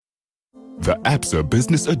The Absa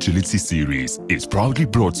Business Agility series is proudly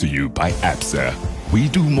brought to you by Absa. We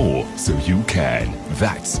do more so you can.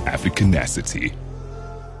 That's Africanacity.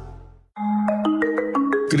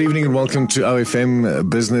 Good evening and welcome to OFM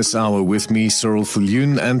Business Hour with me, Cyril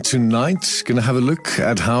Viljoen. And tonight, going to have a look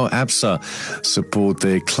at how Absa support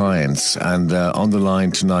their clients. And on the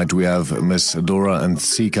line tonight, we have Miss Dorah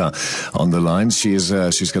Ntsika on the line. She's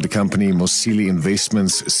got a company, Mosili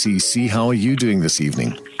Investments CC. How are you doing this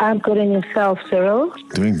evening? I'm good, and yourself, Cyril?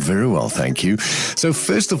 Doing very well, thank you. So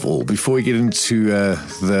first of all, before we get into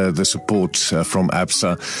the support from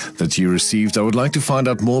Absa that you received, I would like to find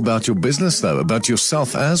out more about your business, though, about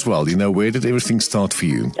yourself as well. You know, where did everything start for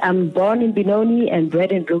you? I'm born in Benoni and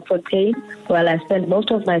bred in Bloemfontein. Well, I spent most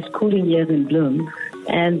of my schooling years in Bloem.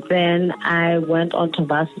 And then I went on to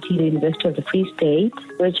varsity, the University of the Free State,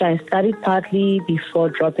 which I studied partly before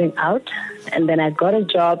dropping out. And then I got a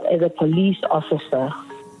job as a police officer.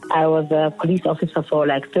 I was a police officer for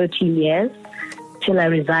like 13 years till I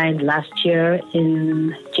resigned last year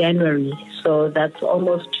in January. So that's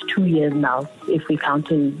almost 2 years now, if we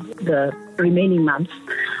count in the remaining months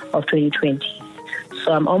of 2020.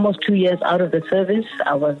 So I'm almost 2 years out of the service.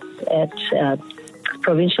 I was at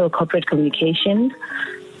Provincial Corporate Communication,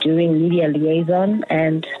 doing media liaison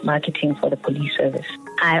and marketing for the police service.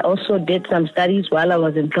 I also did some studies while I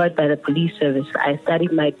was employed by the police service. I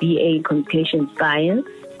studied my BA in Communication Science,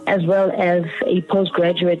 as well as a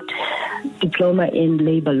postgraduate diploma in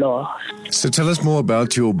labor law. So tell us more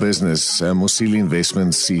about your business, Mosili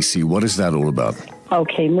Investments CC. What is that all about?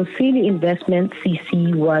 Okay, Mosili Investments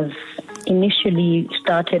CC was initially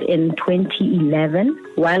started in 2011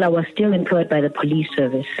 while I was still employed by the police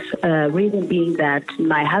service. Reason being that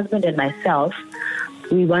my husband and myself,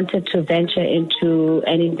 we wanted to venture into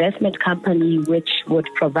an investment company which would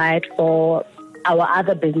provide for our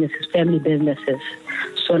other businesses, family businesses.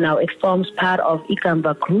 So now it forms part of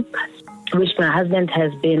Ikamba Group, which my husband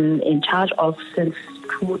has been in charge of since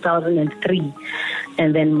 2003.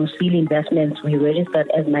 And then Mosili Investments, we registered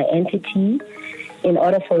as my entity in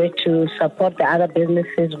order for it to support the other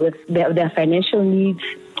businesses with their financial needs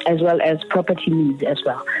as well as property needs as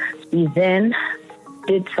well. We then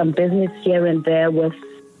did some business here and there with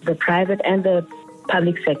the private and the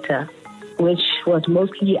public sector, which was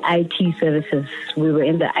mostly IT services. We were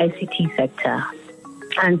in the ICT sector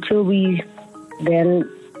until we then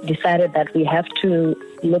decided that we have to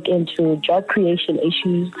look into job creation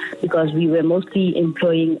issues because we were mostly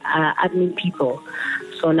employing admin people.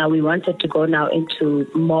 So now we wanted to go now into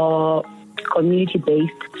more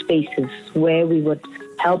community-based spaces where we would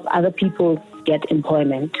help other people get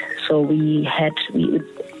employment. So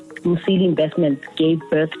Mosili Investments gave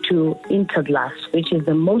birth to Interglass, which is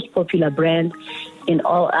the most popular brand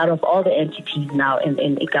out of all the entities now in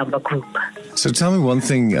Ikamba Group. So tell me one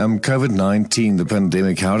thing, COVID-19, the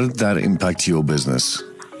pandemic, how did that impact your business?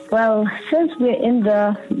 Well, since we're in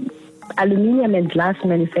the aluminium and glass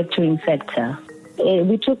manufacturing sector,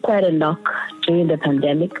 we took quite a knock during the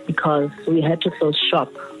pandemic because we had to close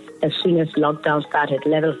shop as soon as lockdown started.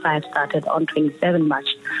 Level 5 started on 27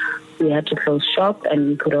 March. We had to close shop and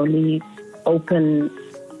we could only open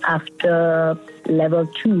after level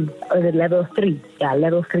 2 or the level 3. Yeah,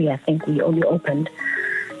 level 3 I think we only opened.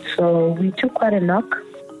 So we took quite a knock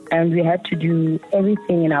and we had to do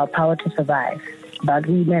everything in our power to survive. But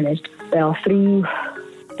we managed through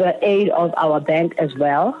the aid of our bank as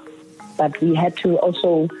well. But we had to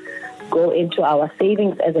also go into our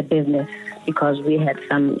savings as a business because we had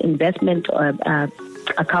some investment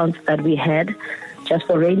accounts that we had just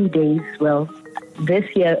for rainy days. Well, this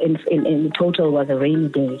year in total was a rainy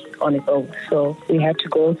day on its own. So we had to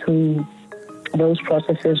go through those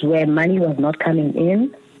processes where money was not coming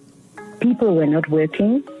in, people were not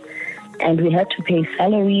working, and we had to pay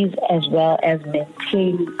salaries as well as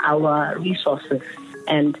maintain our resources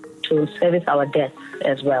and to service our debts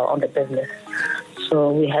as well on the business.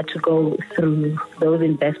 So we had to go through those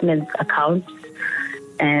investment accounts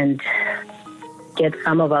and get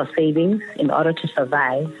some of our savings in order to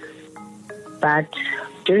survive. But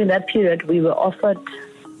during that period, we were offered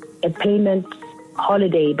a payment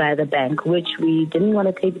holiday by the bank, which we didn't want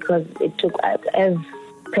to take because it took, as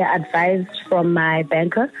per advice from my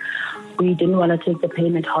banker, we didn't want to take the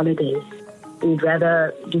payment holiday. We'd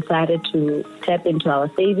rather decided to tap into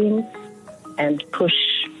our savings and push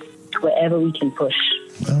wherever we can push.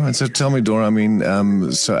 All right, so tell me, Dorah,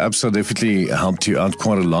 so Absa definitely helped you out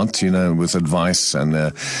quite a lot, with advice.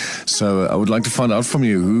 And so I would like to find out from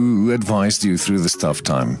you, who advised you through this tough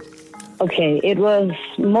time? Okay, it was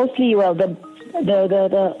mostly, the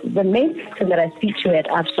main person that I speak to at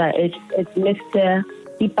Absa is Mr.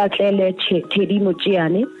 Ipatlele Tedi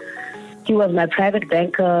Mojiani, He was my private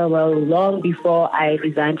banker, well, long before I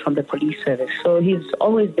resigned from the police service. So he's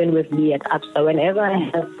always been with me at Absa. Whenever I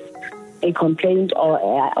have a complaint or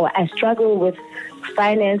I struggle with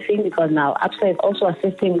financing, because now Absa is also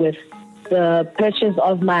assisting with the purchase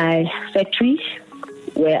of my factory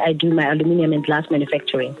where I do my aluminium and glass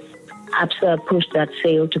manufacturing. Absa pushed that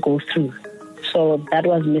sale to go through. So that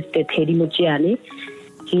was Mr. Teddy Mochiani.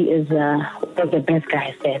 He is one of the best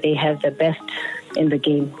guys there. They have the best in the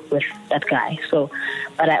game with that guy. So,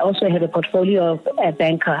 but I also have a portfolio of a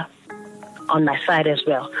banker on my side as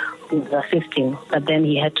well, who's assisting. But then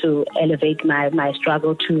he had to elevate my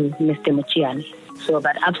struggle to Mr. Mochiani. So,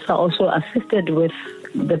 but Absa also assisted with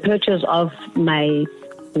the purchase of my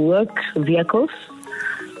work vehicles,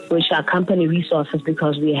 which are company resources,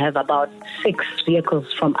 because we have about 6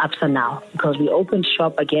 vehicles from Absa now, because we opened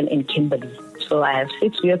shop again in Kimberley. So I have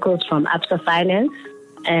 6 vehicles from Absa Finance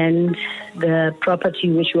and the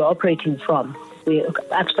property which we're operating from.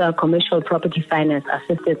 Absa Commercial Property Finance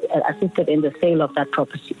assisted in the sale of that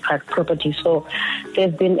property. So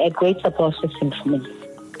there's been a great support system for me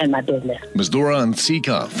and my business. Ms. Dorah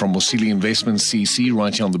Ntsika from Mosili Investments CC,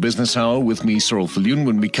 right here on the Business Hour with me, Cyril Viljoen.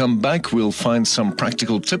 When we come back, we'll find some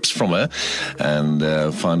practical tips from her and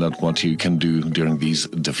find out what you can do during these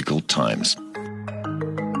difficult times.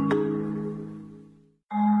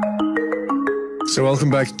 So welcome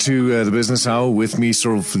back to the Business Hour with me,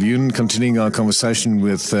 Cyril Viljoen, continuing our conversation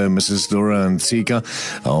with Mrs. Dorah Ntsika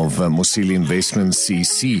of Mosili Investments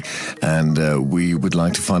CC. And we would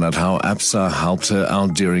like to find out how Absa helped her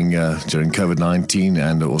out during COVID-19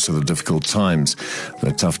 and also the difficult times,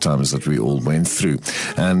 the tough times that we all went through.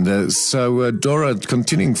 And so, Dorah,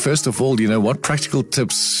 continuing, first of all, what practical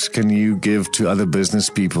tips can you give to other business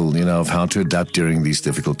people, of how to adapt during these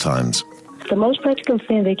difficult times? The most practical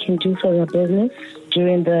thing they can do for their business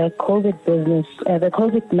during the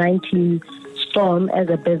COVID-19 storm as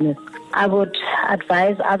a business, I would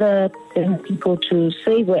advise other business people to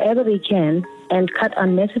save wherever they can and cut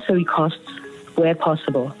unnecessary costs where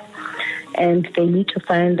possible. And they need to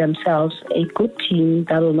find themselves a good team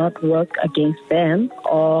that will not work against them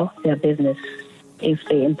or their business if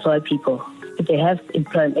they employ people, if they have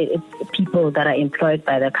people that are employed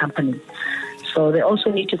by their company. So they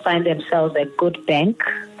also need to find themselves a good bank,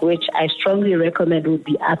 which I strongly recommend would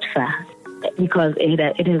be Absa, because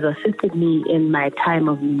it has assisted me in my time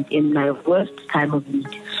of need, in my worst time of need.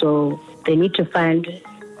 So they need to find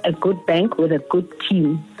a good bank with a good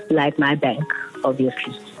team, like my bank,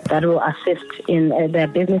 obviously. That will assist in their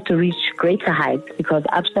business to reach greater heights, because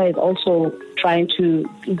Absa is also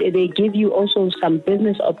they give you also some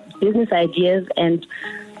business ideas and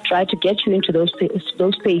try to get you into those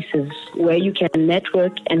spaces where you can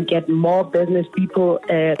network and get more business people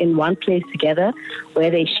in one place together, where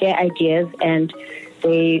they share ideas and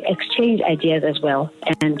they exchange ideas as well.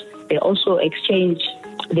 And they also exchange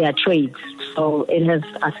their trades. So it has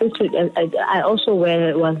assisted. I also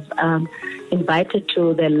was invited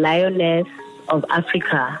to the Lioness of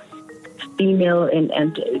Africa, female in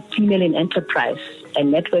enterprise, a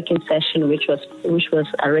networking session which was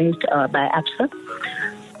arranged by Absa,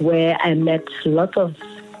 where I met lots of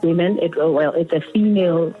women. It's a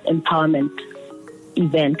female empowerment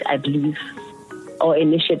event, I believe, or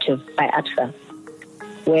initiative by Absa,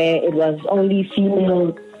 where it was only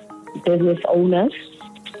female business owners,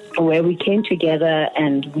 where we came together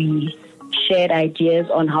and we shared ideas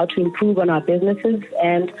on how to improve on our businesses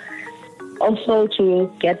and also to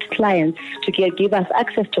get clients to give us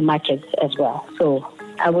access to markets as well. So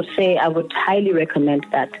I would highly recommend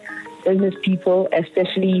that business people,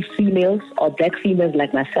 especially females or black females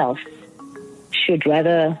like myself, should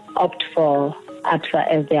rather opt for Absa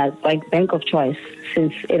as their bank of choice,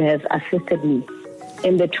 since it has assisted me.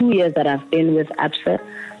 In the 2 years that I've been with Absa,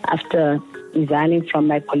 after resigning from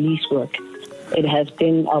my police work, it has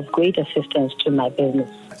been of great assistance to my business.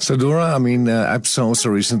 So, Dorah, Absa also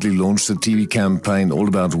recently launched a TV campaign all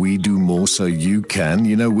about We Do More So You Can.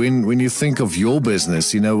 When you think of your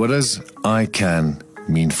business, what does I Can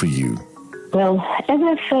mean for you? Well, as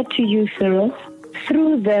I said to you, Cyril,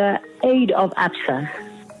 through the aid of Absa,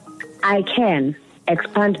 I can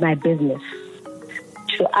expand my business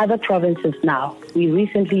to other provinces now. We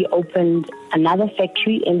recently opened another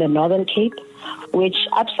factory in the Northern Cape, which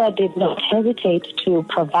Absa did not hesitate to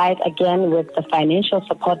provide again with the financial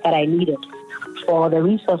support that I needed for the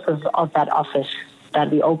resources of that office that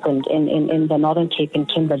we opened in the Northern Cape in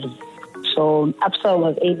Kimberley. So Absa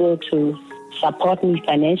was able to support me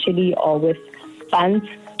financially or with funds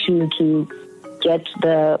to get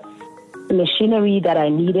the machinery that I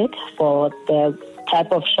needed for the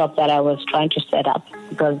type of shop that I was trying to set up,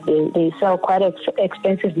 because they sell quite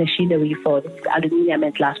expensive machinery for aluminium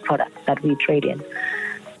and glass products that we trade in,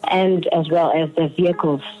 and as well as the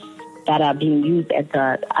vehicles that are being used at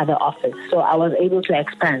the other office. So I was able to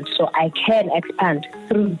expand. So I can expand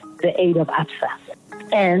through the aid of Absa.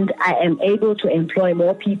 And I am able to employ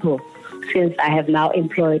more people, since I have now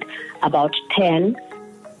employed about 10.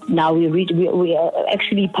 Now we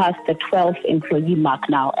actually past the 12th employee mark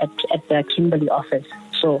now at the Kimberley office.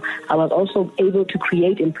 So I was also able to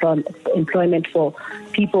create employment for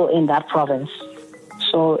people in that province.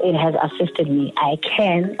 So it has assisted me. I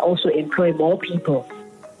can also employ more people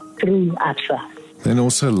through Absa. Then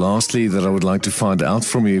also, lastly, that I would like to find out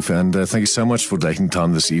from you, and thank you so much for taking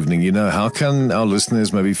time this evening. How can our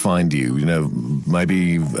listeners maybe find you?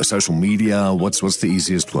 Maybe social media. What's the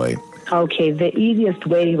easiest way? Okay, the easiest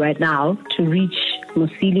way right now to reach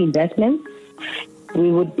Mosili Investments,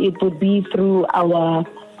 it would be through our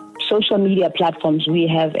social media platforms. We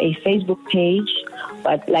have a Facebook page,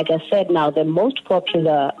 but like I said, now the most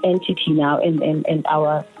popular entity now in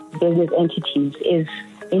our business entities is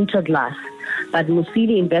Interglass. But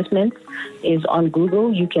Mosili Investments is on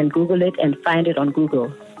Google. You can Google it and find it on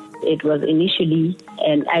Google. It was initially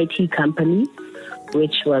an IT company,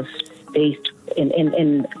 which was based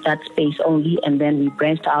in that space only, and then we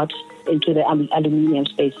branched out into the aluminium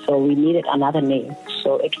space, so we needed another name.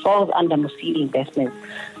 So it falls under Mosili Investments.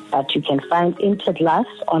 But you can find Interglass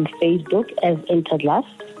on Facebook as Interglass,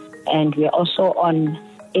 and we're also on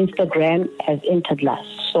Instagram as Interglass.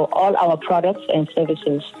 So all our products and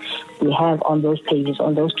services we have on those pages,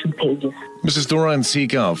 on those two pages. Mrs. Dorah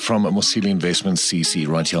Ntsika from Mosili Investments CC,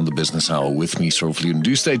 right here on the Business Hour with me, Cyril Vloon.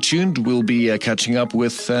 Do stay tuned. We'll be catching up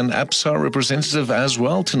with an Absa representative as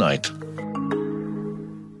well tonight.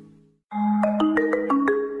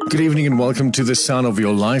 Good evening and welcome to the Sound of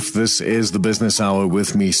Your Life. This is the Business Hour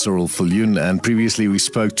with me, Cyril Vloon. And previously we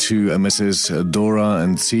spoke to Mrs. Dorah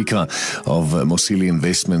Ntsika of Mosili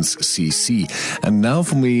Investments CC. And now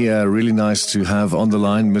for me, really nice to have on the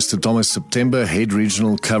line Mr. Thomas September, Head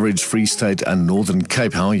Regional Coverage, Free State and Northern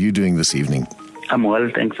Cape. How are you doing this evening? I'm well,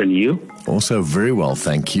 thanks, and you? Also very well,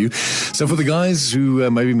 thank you. So for the guys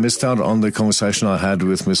who maybe missed out on the conversation I had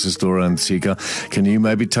with Mrs. Dorah Ntsika, can you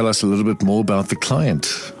maybe tell us a little bit more about the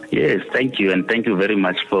client? Yes, thank you, and thank you very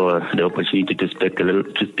much for the opportunity to speak a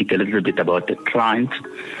little bit about the client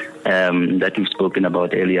that we've spoken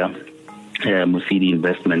about earlier, Mosili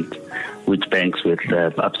Investment, which banks with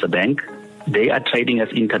Absa Bank. They are trading as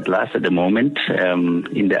Interglass at the moment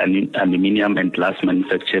in the aluminium and glass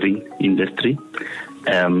manufacturing industry,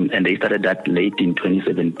 and they started that late in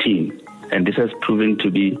 2017. And this has proven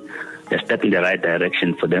to be a step in the right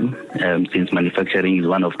direction for them, since manufacturing is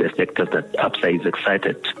one of the sectors that Absa is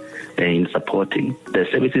excited in supporting. The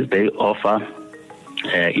services they offer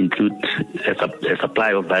include a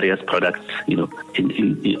supply of various products,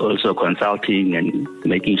 in also consulting and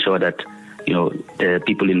making sure that, the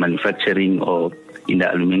people in manufacturing or in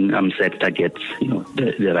the aluminium sector gets,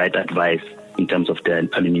 the right advice in terms of their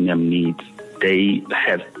aluminium needs. They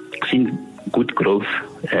have seen good growth,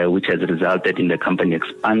 which has resulted in the company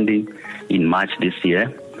expanding in March this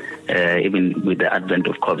year, even with the advent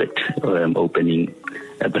of COVID, opening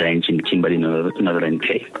a branch in Kimberley, Northern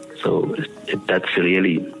Cape. So that's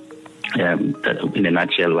really, in a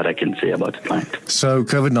nutshell, what I can say about the client. So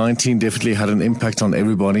COVID-19 definitely had an impact on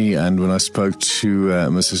everybody, and when I spoke to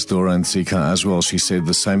Mrs. Dorah Ntsika as well, she said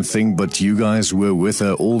the same thing, but you guys were with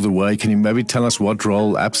her all the way. Can you maybe tell us what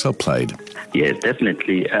role Absa played? Yes,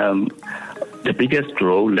 definitely. The biggest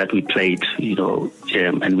role that we played,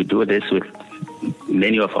 and we do this with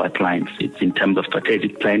many of our clients, it's in terms of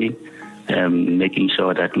strategic planning, making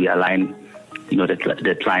sure that we align,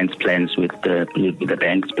 the client's plans with the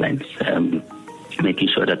bank's plans, making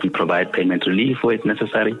sure that we provide payment relief where it's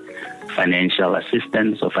necessary, financial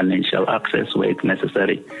assistance or financial access where it's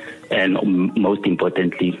necessary, and most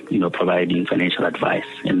importantly, providing financial advice.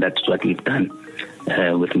 And that's what we've done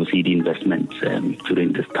with Mosili Investments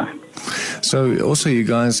during this time. So also you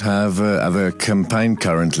guys have a campaign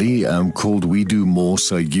currently called We Do More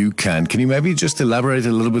So You Can. Can you maybe just elaborate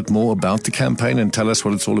a little bit more about the campaign and tell us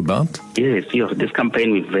what it's all about? Yes, this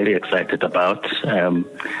campaign we're very excited about.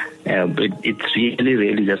 It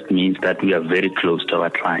really just means that we are very close to our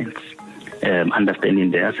clients,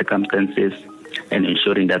 understanding their circumstances and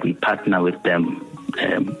ensuring that we partner with them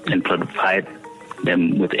and provide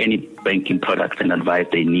them with any banking products and advice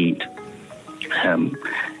they need.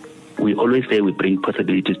 We always say we bring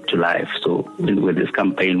possibilities to life. So with this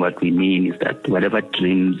campaign, what we mean is that whatever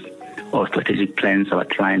dreams or strategic plans our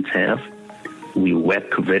clients have, we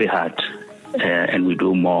work very hard and we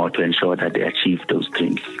do more to ensure that they achieve those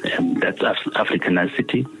dreams. That's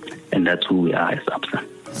Africanacity, and that's who we are as Absa.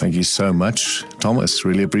 Thank you so much, Thomas.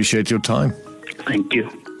 Really appreciate your time. Thank you.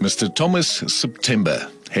 Mr. Thomas September,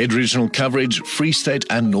 Head Regional Coverage, Free State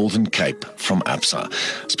and Northern Cape from Absa,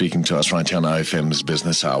 speaking to us right here on OFM's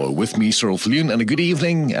Business Hour. With me, Cyril Viljoen, and a good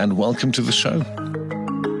evening and welcome to the show.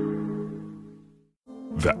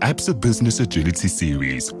 The Absa Business Agility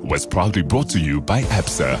series was proudly brought to you by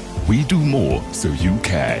Absa. We do more so you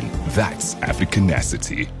can. That's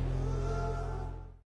Africanacity.